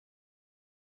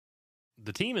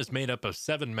The team is made up of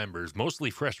 7 members, mostly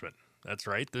freshmen. That's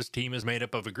right, this team is made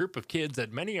up of a group of kids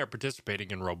that many are participating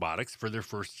in robotics for their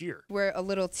first year. We're a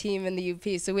little team in the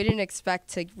UP, so we didn't expect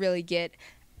to really get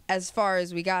as far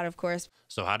as we got, of course.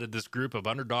 So how did this group of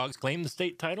underdogs claim the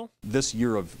state title? This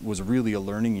year was really a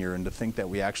learning year, and to think that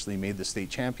we actually made the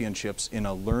state championships in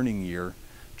a learning year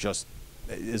just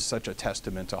is such a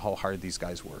testament to how hard these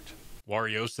guys worked.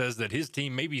 Wario says that his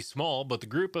team may be small, but the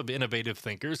group of innovative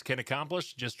thinkers can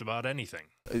accomplish just about anything.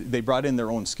 They brought in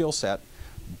their own skill set,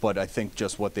 but I think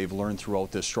just what they've learned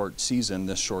throughout this short season,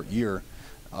 this short year,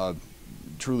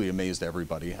 truly amazed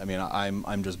everybody. I mean,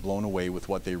 I'm just blown away with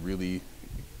what they really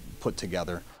put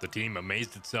together. The team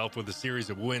amazed itself with a series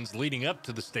of wins leading up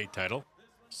to the state title.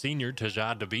 Senior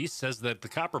Tajah Davis says that the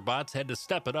CopperBots had to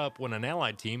step it up when an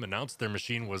allied team announced their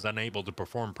machine was unable to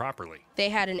perform properly. They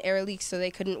had an air leak, so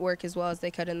they couldn't work as well as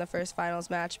they could in the first finals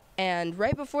match. And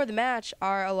right before the match,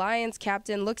 our alliance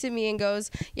captain looks at me and goes,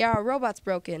 "Yeah, our robot's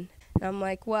broken." And I'm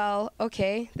like, well,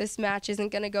 okay, this match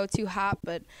isn't going to go too hot,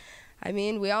 but I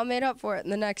mean, we all made up for it in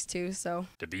the next 2, so.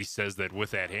 Davis says that with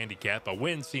that handicap, a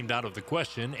win seemed out of the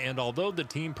question, and although the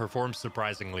team performed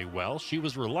surprisingly well, she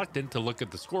was reluctant to look at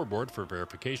the scoreboard for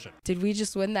verification. Did we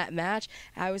just win that match?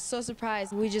 I was so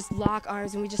surprised. We just lock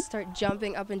arms and we just start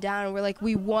jumping up and down, and we're like,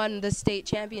 we won the state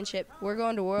championship. We're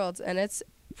going to Worlds, and it's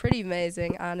pretty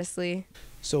amazing, honestly.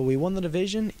 So we won the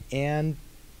division, and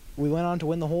we went on to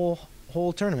win the whole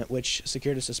tournament, which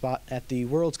secured us a spot at the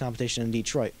Worlds competition in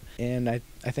Detroit. And I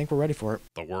think we're ready for it.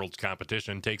 The Worlds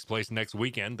competition takes place next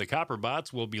weekend. The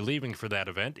CopperBots will be leaving for that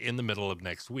event in the middle of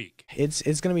next week. It's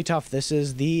going to be tough. This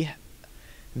is the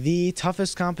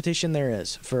toughest competition there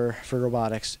is for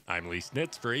robotics. I'm Lee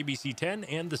Snitz for ABC 10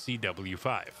 and the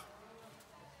CW5.